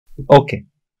Okay,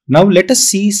 now let us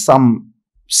see some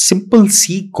simple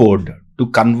C code to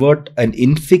convert an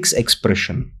infix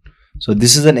expression. So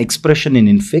this is an expression in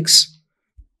infix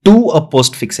to a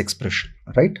postfix expression,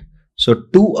 right? So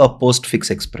to a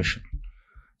postfix expression.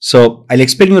 So I'll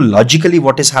explain you logically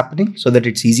what is happening so that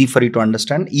it's easy for you to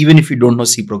understand, even if you don't know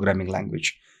C programming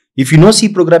language. If you know C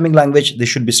programming language, this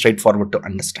should be straightforward to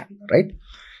understand, right?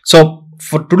 So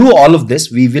to do all of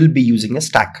this, we will be using a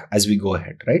stack as we go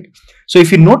ahead, right? So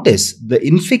if you notice, the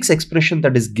infix expression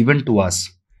that is given to us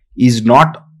is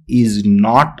not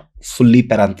fully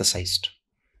parenthesized.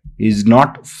 Is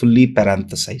not fully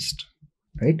parenthesized,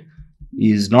 right?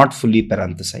 Is not fully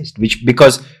parenthesized, which,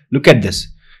 because look at this.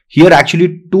 Here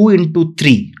actually 2 into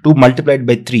 3, 2 multiplied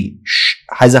by 3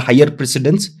 has a higher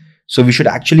precedence. So we should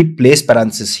actually place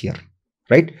parenthesis here,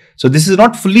 right? So this is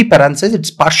not fully parenthesized,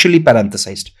 it's partially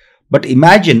parenthesized. But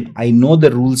imagine I know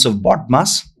the rules of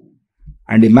BODMAS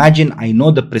and imagine I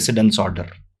know the precedence order.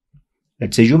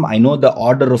 Let's assume I know the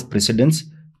order of precedence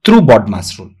through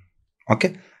BODMAS rule,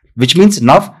 okay? Which means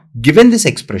now, given this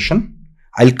expression,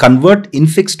 I'll convert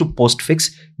infix to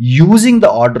postfix using the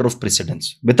order of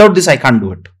precedence. Without this, I can't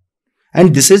do it.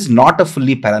 And this is not a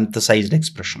fully parenthesized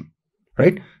expression,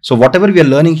 right? So whatever we are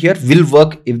learning here will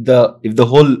work if the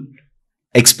whole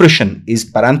expression is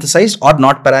parenthesized or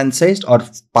not parenthesized or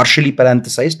partially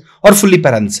parenthesized or fully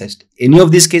parenthesized. Any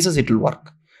of these cases, it will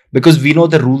work because we know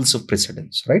the rules of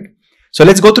precedence, right? So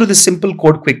let's go through this simple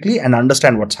code quickly and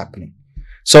understand what's happening.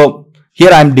 So here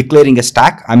I'm declaring a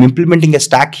stack. I'm implementing a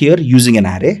stack here using an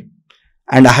array.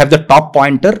 And I have the top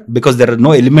pointer because there are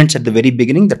no elements at the very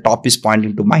beginning. The top is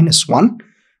pointing to -1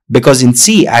 because in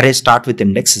C, arrays start with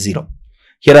index 0.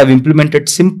 Here I've implemented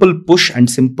simple push and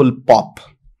simple pop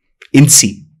in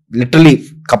C. Literally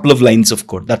a couple of lines of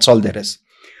code. That's all there is.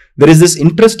 There is this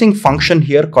interesting function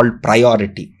here called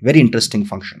priority. Very interesting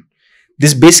function.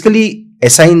 This basically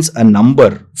assigns a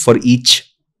number for each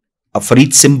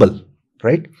symbol,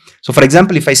 right? So for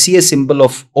example, if I see a symbol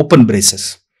of open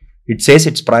braces, it says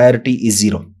its priority is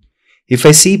 0. If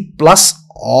I see plus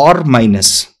or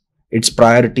minus, its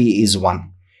priority is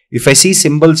 1. If I see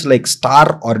symbols like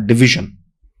star or division,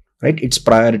 right, its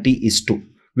priority is 2.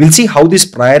 We'll see how this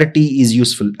priority is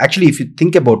useful. Actually, if you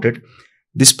think about it,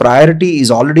 this priority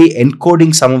is already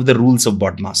encoding some of the rules of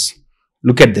BODMAS.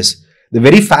 Look at this. The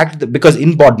very fact that, because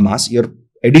in BODMAS, your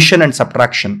addition and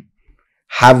subtraction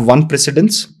have one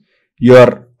precedence,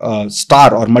 your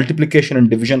star or multiplication and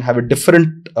division have a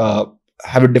different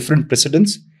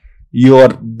precedence. Your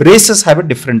braces have a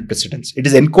different precedence. It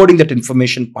is encoding that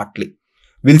information partly.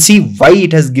 We'll see why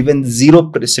it has given 0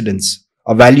 precedence,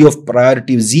 a value of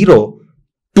priority of 0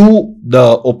 to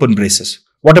the open braces.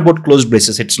 What about closed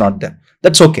braces? It's not there.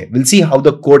 That's okay. We'll see how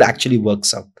the code actually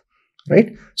works out,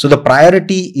 right? So the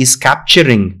priority is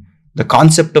capturing the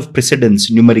concept of precedence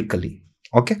numerically.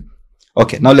 Okay.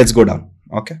 Okay. Now let's go down.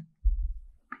 Okay.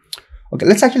 Okay,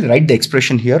 let's actually write the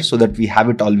expression here so that we have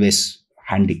it always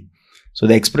handy. So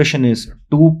the expression is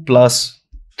 2 plus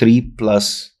 3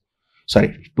 plus,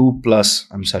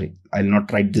 I'm sorry, I'll not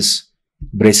write this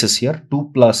braces here.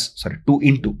 2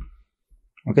 into.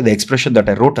 Okay, the expression that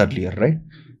I wrote earlier, right?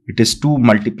 It is 2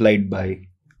 multiplied by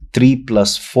 3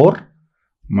 plus 4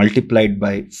 multiplied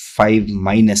by 5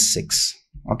 minus 6.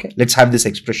 Okay, let's have this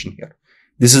expression here.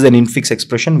 This is an infix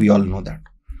expression. We all know that,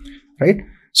 right?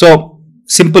 So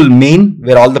simple main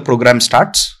where all the program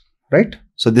starts, right?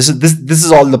 So this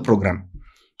is all the program.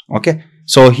 Okay.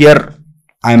 So here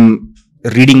I'm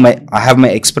reading I have my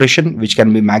expression which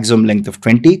can be maximum length of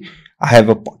 20. I have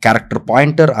a character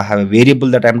pointer. I have a variable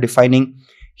that I'm defining.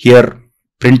 Here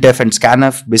printf and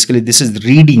scanf. Basically this is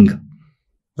reading,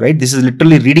 right? This is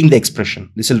literally reading the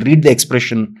expression. This will read the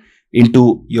expression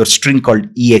into your string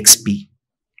called exp,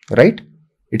 right?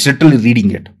 It's literally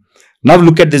reading it. Now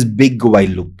look at this big while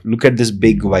loop. Look at this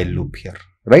big while loop here,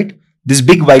 right? This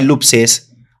big while loop says,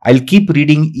 I'll keep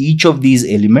reading each of these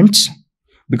elements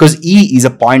because E is a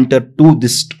pointer to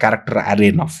this character array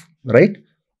now, right?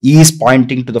 E is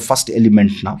pointing to the first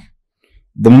element now.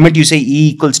 The moment you say E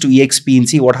equals to exp in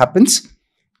C, what happens?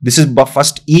 This is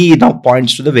first E now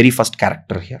points to the very first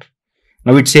character here.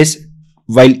 Now it says,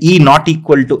 while E not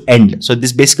equal to end. So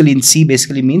this basically in C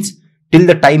basically means till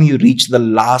the time you reach the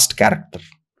last character.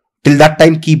 Till that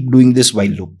time, keep doing this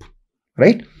while loop,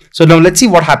 right? So now let's see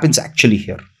what happens actually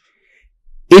here.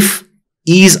 If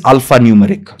E is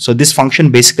alphanumeric, so this function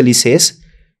basically says,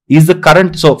 is the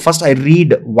current, so first I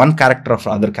read one character of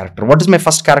other character. What is my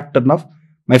first character now?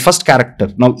 My first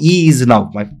character, now E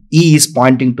is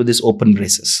pointing to this open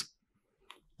braces,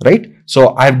 right?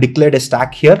 So I have declared a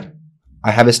stack here. I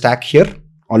have a stack here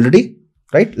already,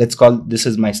 right? Let's call this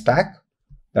is my stack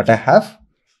that I have.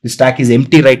 The stack is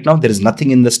empty right now. There is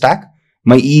nothing in the stack.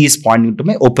 My E is pointing to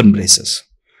my open braces.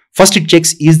 First it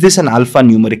checks, is this an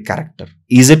alphanumeric character?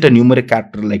 Is it a numeric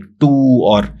character like 2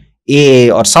 or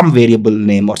A or some variable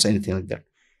name or anything like that?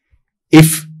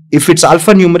 If it's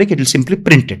alphanumeric, it will simply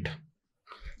print it.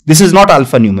 This is not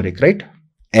alphanumeric, right?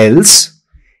 Else,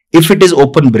 if it is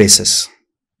open braces,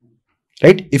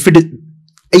 right? If it is,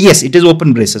 yes, it is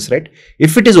open braces, right?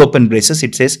 If it is open braces,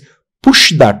 it says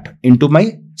push that into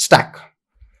my stack.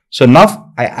 So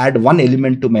now I add one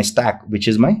element to my stack, which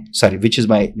is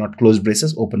my not closed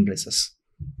braces, open braces.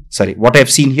 Sorry, what I have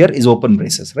seen here is open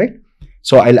braces, right?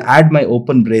 So I'll add my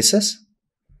open braces.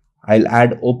 I'll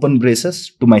add open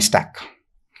braces to my stack.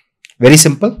 Very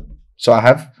simple. So I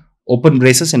have open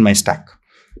braces in my stack.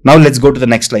 Now let's go to the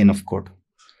next line of code.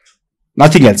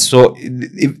 Nothing else. So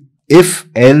if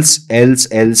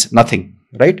else, nothing,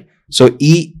 right? So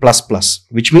E++,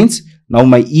 which means now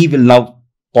my E will now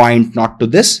point not to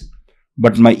this,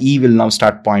 but my E will now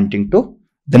start pointing to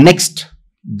the next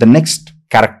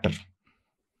character,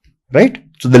 right?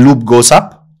 So the loop goes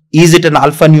up. Is it an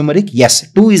alphanumeric?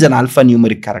 Yes, 2 is an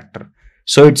alphanumeric character.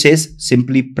 So it says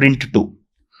simply print 2,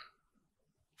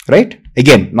 right?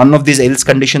 Again, none of these else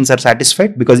conditions are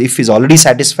satisfied, because if is already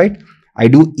satisfied, I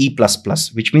do E++,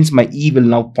 which means my E will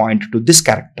now point to this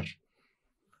character,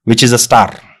 which is a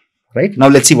star, right? Now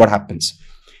let's see what happens.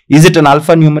 Is it an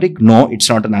alphanumeric? No, it's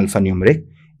not an alphanumeric.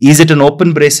 Is it an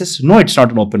open braces? No, it's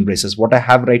not an open braces. What I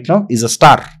have right now is a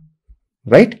star,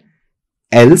 right?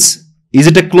 Else, is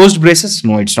it a closed braces?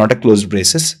 No, it's not a closed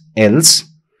braces. Else,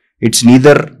 it's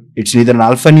neither an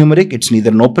alphanumeric, it's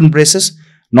neither an open braces,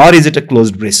 nor is it a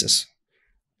closed braces.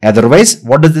 Otherwise,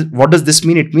 what does this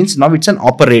mean? It means now it's an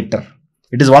operator.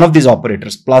 It is one of these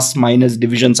operators, plus, minus,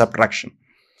 division, subtraction.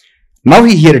 Now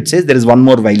here it says there is one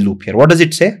more while loop here. What does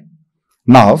it say?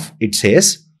 Now it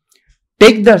says,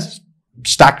 take the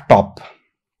stack top,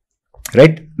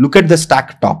 right? Look at the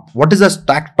stack top. What is the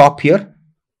stack top here?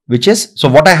 Which is, so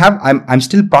what I have, I'm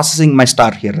still processing my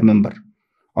star here, remember.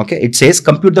 Okay, it says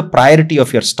compute the priority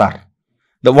of your star.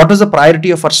 What is the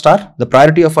priority of our star? The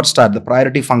priority of our star, the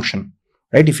priority function,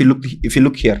 right? If you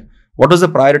look here, what was the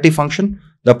priority function?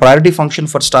 The priority function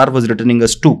for star was returning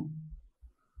as 2,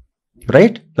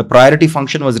 right? The priority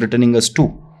function was returning as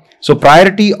 2. So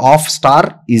priority of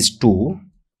star is 2,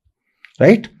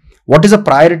 right? What is the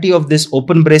priority of this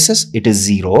open braces? It is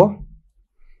 0,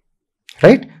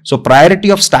 right? So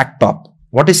priority of stack top.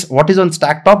 What is on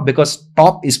stack top? Because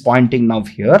top is pointing now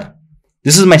here.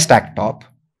 This is my stack top.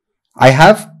 I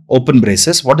have open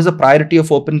braces. What is the priority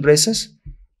of open braces?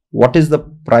 What is the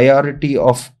priority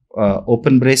of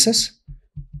open braces?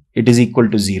 It is equal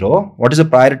to 0. What is the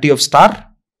priority of star?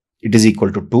 It is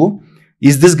equal to 2.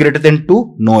 Is this greater than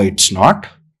 2? No, it's not.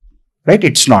 Right?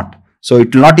 It's not. So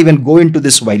it will not even go into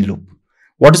this while loop.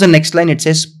 What is the next line? It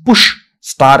says push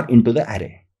star into the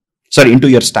array. Sorry, into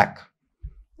your stack.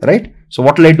 Right? So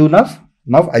what will I do now?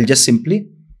 Now I'll just simply,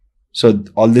 so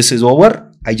all this is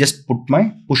over. I just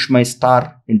push my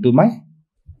star into my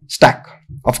stack.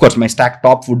 Of course, my stack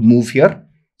top would move here.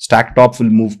 Stack top will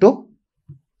move to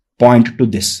point to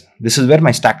this. This is where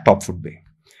my stack top would be.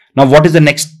 Now, what is the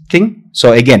next thing?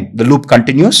 So again, the loop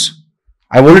continues.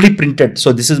 I've already printed.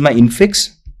 So this is my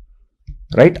infix,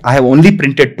 right? I have only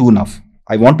printed 2 now.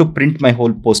 I want to print my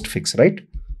whole postfix, right?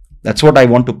 That's what I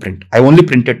want to print. I only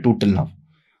printed 2 till now.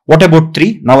 What about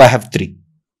 3? Now I have 3,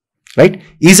 right?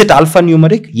 Is it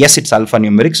alphanumeric? Yes, it's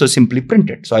alphanumeric. So simply print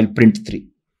it. So I'll print 3,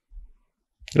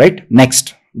 right?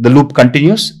 Next, the loop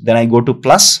continues. Then I go to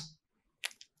plus,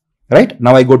 right?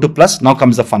 Now I go to plus. Now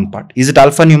comes the fun part. Is it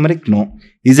alphanumeric? No.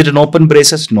 Is it an open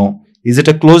braces? No. Is it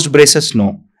a closed braces?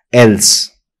 No.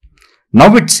 Else.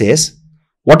 Now it says,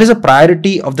 what is the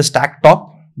priority of the stack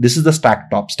top? This is the stack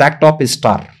top. Stack top is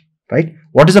star, right?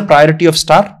 What is the priority of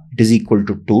star? It is equal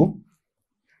to 2.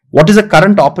 What is the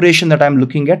current operation that I'm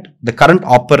looking at? The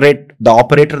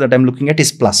operator that I'm looking at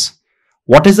is plus.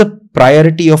 What is the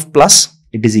priority of plus?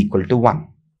 It is equal to 1.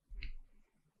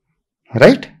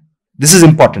 Right? This is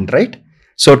important, right?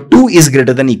 So 2 is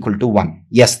greater than equal to 1.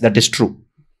 Yes, that is true.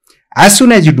 As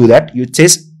soon as you do that, it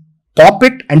says pop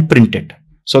it and print it.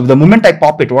 So the moment I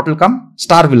pop it, what will come?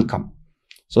 Star will come.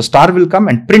 So star will come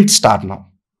and print star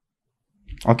now.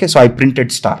 Okay, so I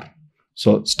printed star.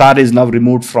 So star is now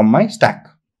removed from my stack.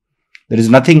 There is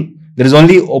nothing, there is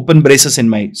only open braces in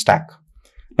my stack.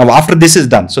 Now after this is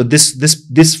done, so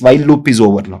this while loop is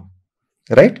over now,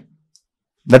 right?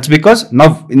 That's because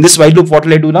now in this while loop, what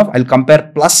will I do now? I'll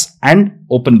compare plus and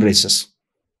open braces.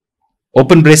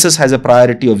 Open braces has a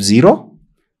priority of 0,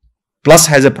 plus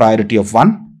has a priority of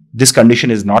 1. This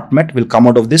condition is not met, will come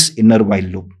out of this inner while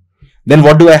loop. Then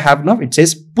what do I have now? It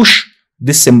says push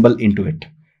this symbol into it.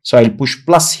 So I'll push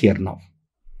plus here now.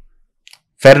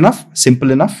 Fair enough, simple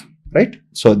enough, right?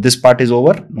 So this part is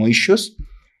over, no issues.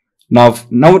 Now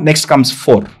next comes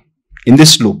 4. In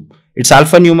this loop, it's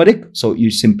alphanumeric, so you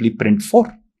simply print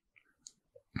 4.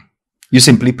 You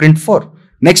simply print 4.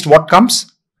 Next, what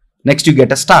comes? Next, you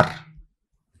get a star.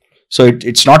 So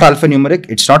it's not alphanumeric,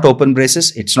 it's not open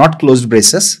braces, it's not closed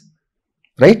braces,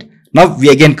 right? Now we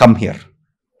again come here.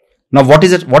 Now what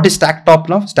is it? What is stack top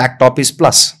now? Stack top is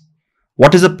plus.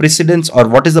 What is the precedence or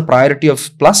what is the priority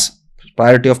of plus?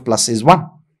 Priority of plus is 1,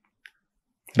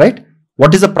 right?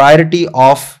 What is the priority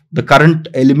of the current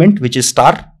element, which is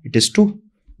star? It is 2.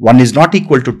 1 is not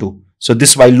equal to 2. So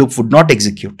this while loop would not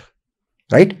execute,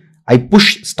 right? I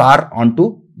push star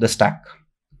onto the stack.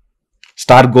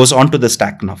 Star goes onto the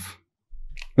stack now.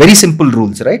 Very simple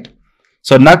rules, right?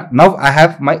 So now I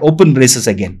have my open braces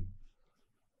again,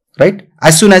 right?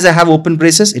 As soon as I have open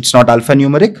braces, it's not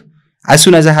alphanumeric. As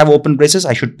soon as I have open braces,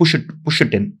 I should push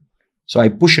it in. So I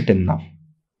push it in now.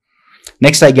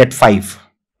 Next I get 5,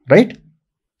 right?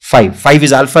 5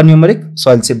 is alphanumeric,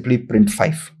 so I'll simply print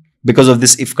 5 because of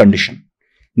this if condition.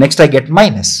 Next I get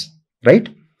minus, right?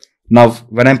 Now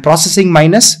when I'm processing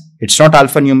minus, it's not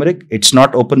alphanumeric, it's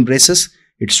not open braces,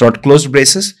 it's not closed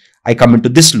braces. I come into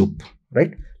this loop,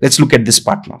 right? Let's look at this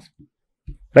part now,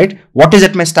 right? What is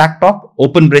at my stack top?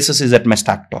 Open braces is at my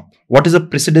stack top. What is the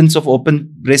precedence of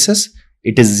open braces?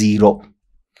 It is 0,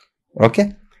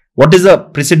 okay? What is the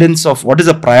precedence of, what is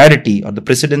the priority or the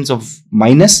precedence of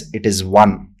minus? It is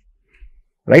 1,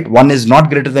 right? 1 is not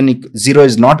greater than, 0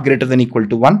 is not greater than equal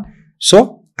to 1.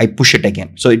 So I push it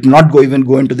again. So it will not even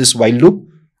go into this while loop.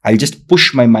 I'll just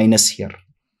push my minus here.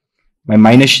 My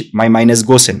minus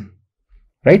goes in,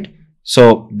 right?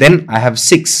 So then I have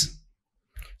 6.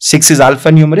 6 is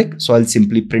alphanumeric. So I'll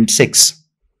simply print 6,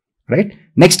 right?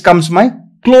 Next comes my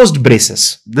closed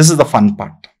braces. This is the fun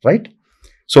part, right?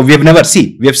 So we have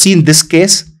seen this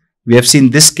case, we have seen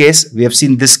this case, we have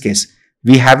seen this case.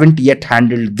 We haven't yet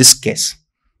handled this case,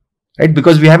 right?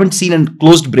 Because we haven't seen a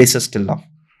closed braces till now.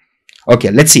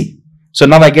 Okay, let's see. So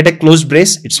now I get a closed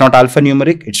brace. It's not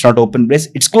alphanumeric, it's not open brace,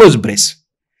 it's closed brace.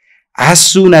 As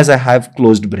soon as I have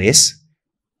closed brace,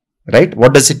 right?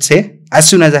 What does it say? As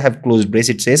soon as I have closed brace,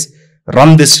 it says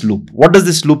run this loop. What does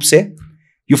this loop say?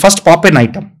 You first pop an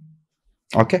item.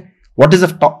 Okay. What is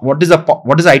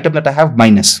the item that I have?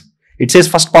 Minus. It says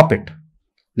first pop it.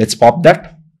 Let's pop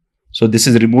that. So this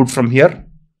is removed from here.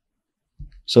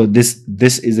 So this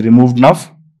is removed now.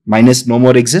 Minus no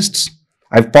more exists.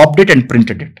 I've popped it and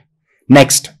printed it.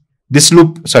 Next, this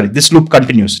loop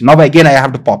continues. Now again I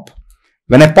have to pop.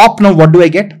 When I pop now, what do I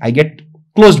get? I get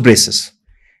closed braces.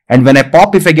 And when I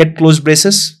pop, if I get closed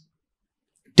braces,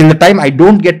 till the time I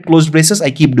don't get closed braces,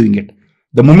 I keep doing it.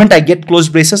 The moment I get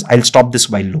closed braces, I'll stop this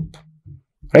while loop,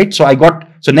 right?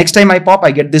 So next time I pop,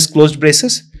 I get this closed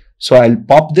braces. So I'll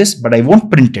pop this, but I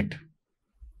won't print it.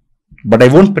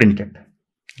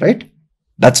 Right?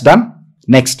 That's done.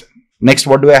 Next,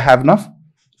 what do I have now?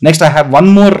 Next, I have one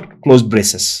more closed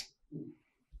braces,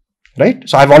 right?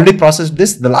 So I've already processed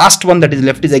this. The last one that is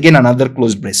left is again another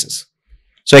closed braces.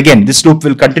 So again, this loop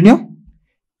will continue.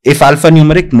 If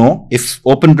alphanumeric, no. If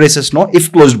open braces, no.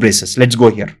 If closed braces, let's go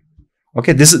here.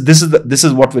 Okay, this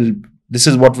is what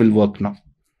will work now.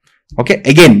 Okay,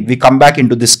 again we come back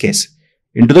into this case,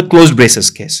 into the closed braces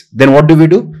case. Then what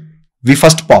do? We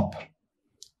first pop,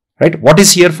 right? What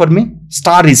is here for me?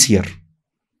 Star is here,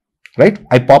 right?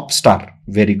 I pop star.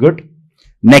 Very good.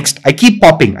 Next, I keep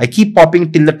popping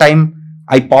till the time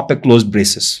I pop a closed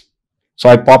braces. So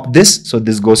I pop this, so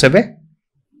this goes away.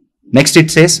 Next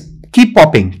it says keep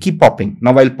popping.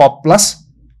 Now I'll pop plus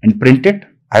and print it.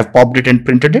 I've popped it and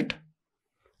printed it,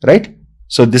 right?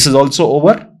 So this is also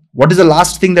over. What is the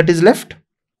last thing that is left?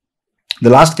 The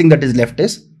last thing that is left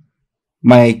is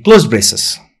my closed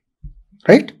braces,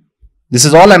 right? This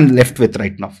is all I'm left with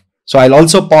right now. So I'll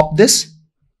also pop this,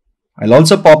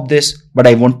 but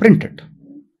I won't print it,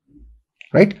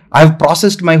 right? I've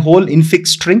processed my whole infix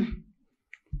string.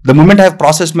 The moment I have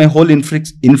processed my whole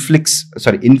infix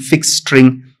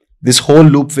string, this whole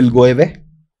loop will go away.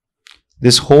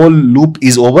 This whole loop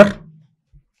is over.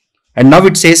 And now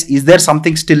it says, is there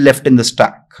something still left in the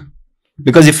stack?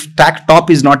 Because if stack top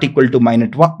is not equal to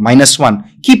minus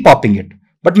 1, keep popping it.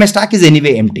 But my stack is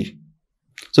anyway empty.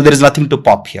 So there is nothing to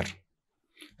pop here,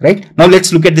 right? Now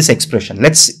let's look at this expression.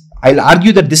 I'll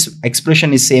argue that this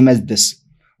expression is same as this.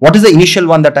 What is the initial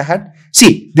one that I had?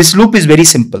 See, this loop is very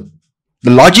simple. The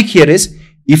logic here is,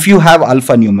 if you have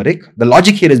alphanumeric, the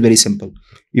logic here is very simple.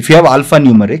 If you have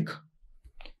alphanumeric,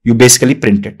 you basically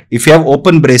print it. If you have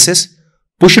open braces,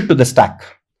 push it to the stack.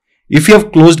 If you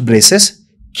have closed braces,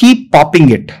 keep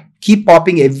popping it keep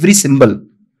popping every symbol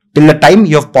till the time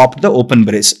you have popped the open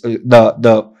brace, till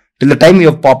the time you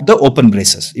have popped the open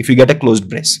braces, if you get a closed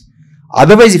brace.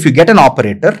 Otherwise, if you get an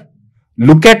operator,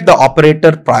 look at the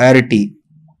operator priority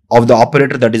of the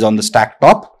operator that is on the stack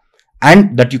top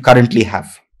and that you currently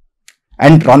have.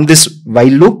 And run this while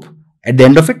loop. At the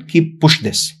end of it, push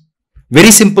this.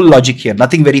 Very simple logic here,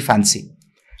 nothing very fancy.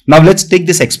 Now let's take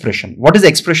this expression. What is the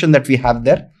expression that we have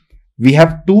there? We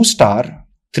have 2 star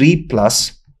 3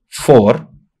 plus 4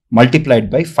 multiplied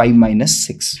by 5 minus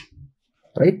 6.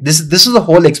 Right? This is the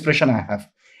whole expression I have.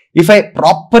 If I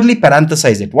properly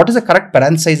parenthesize it, what is the correct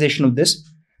parenthesization of this?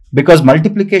 Because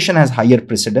multiplication has higher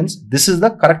precedence. This is the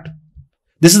correct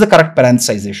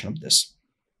parenthesization of this.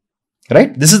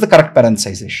 Right? This is the correct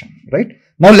parenthesization. Right?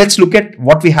 Now let's look at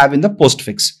what we have in the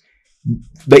postfix.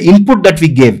 The input that we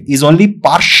gave is only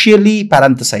partially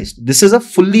parenthesized. This is a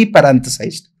fully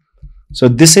parenthesized. So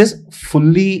this is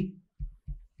fully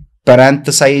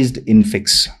parenthesized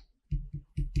infix.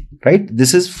 Right?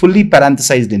 This is fully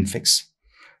parenthesized infix.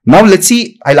 Now let's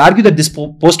see, I'll argue that this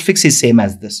postfix is same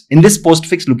as this. In this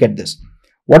postfix, look at this.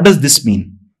 What does this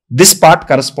mean? This part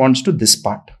corresponds to this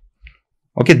part.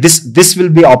 Okay, this will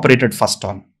be operated first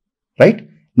on. Right?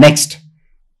 Next,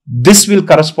 this will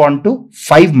correspond to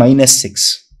 5 minus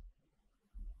 6.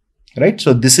 Right?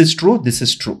 So this is true, this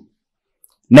is true.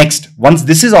 Next, once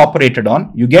this is operated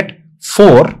on, you get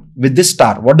 4 with this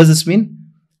star. What does this mean?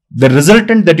 The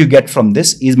resultant that you get from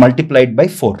this is multiplied by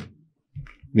 4,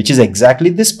 which is exactly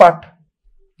this part,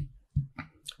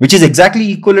 which is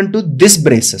exactly equivalent to this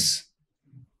braces.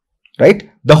 Right?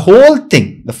 The whole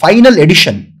thing, the final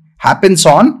addition happens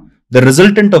on the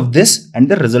resultant of this and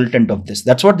the resultant of this.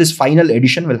 That's what this final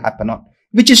addition will happen on,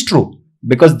 which is true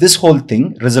because this whole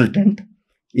thing, resultant,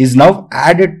 is now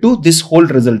added to this whole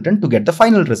resultant to get the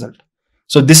final result.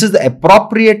 So this is the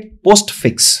appropriate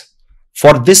postfix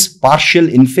for this partial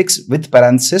infix with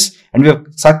parenthesis, and we have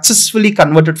successfully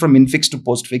converted from infix to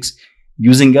postfix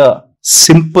using a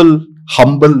simple,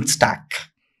 humble stack.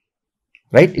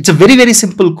 Right? It's a very, very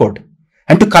simple code.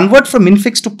 And to convert from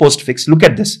infix to postfix, look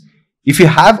at this. If you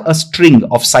have a string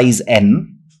of size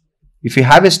n, if you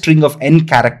have a string of n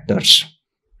characters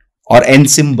or n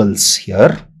symbols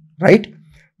here, right?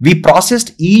 We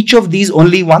processed each of these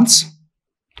only once.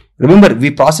 Remember,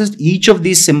 we processed each of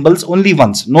these symbols only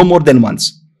once, no more than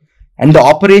once. And the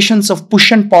operations of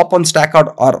push and pop on stack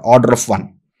are order of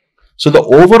 1. So the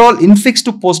overall infix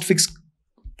to postfix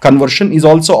conversion is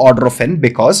also order of n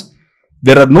because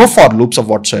there are no for loops of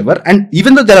whatsoever. And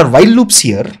even though there are while loops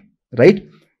here, right,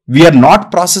 we are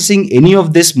not processing any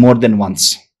of this more than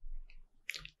once.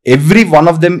 Every one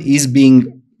of them is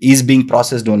being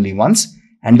processed only once,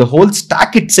 and the whole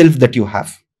stack itself that you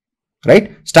have.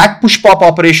 Right? Stack push pop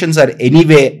operations are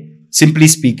anyway, simply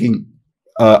speaking,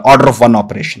 order of 1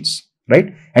 operations.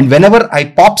 Right? And whenever I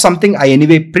pop something, I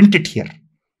anyway print it here.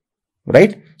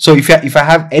 Right? So if I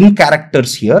have n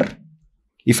characters here,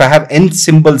 if I have n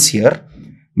symbols here,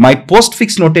 my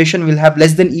postfix notation will have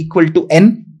less than equal to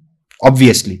n,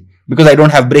 obviously, because I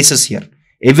don't have braces here.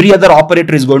 Every other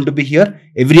operator is going to be here.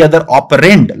 Every other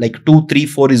operand like 2, 3,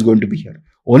 4 is going to be here.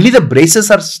 Only the braces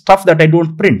are stuff that I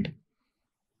don't print.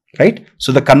 Right?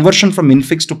 So the conversion from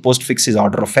infix to postfix is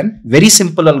order of n. Very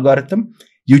simple algorithm.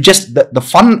 You just, the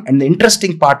fun and the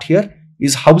interesting part here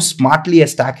is how smartly a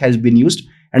stack has been used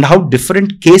and how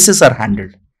different cases are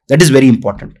handled. That is very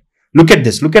important. Look at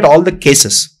this. Look at all the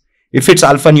cases. If it's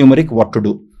alphanumeric, what to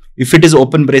do? If it is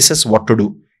open braces, what to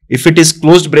do? If it is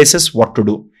closed braces, what to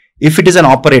do? If it is an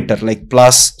operator like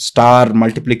plus, star,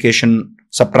 multiplication,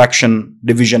 subtraction,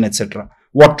 division, etc.,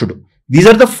 what to do? These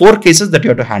are the 4 cases that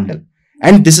you have to handle.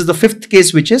 And this is the 5th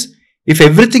case, which is if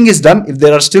everything is done, if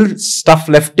there are still stuff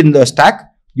left in the stack,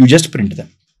 you just print them.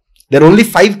 There are only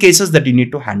 5 cases that you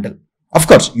need to handle. Of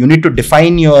course, you need to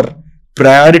define your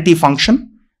priority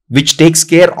function, which takes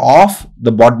care of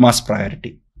the BODMAS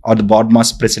priority or the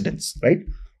BODMAS precedence, right?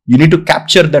 You need to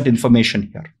capture that information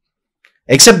here.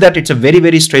 Except that it's a very,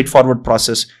 very straightforward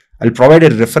process. I'll provide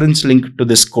a reference link to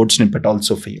this code snippet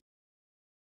also for you.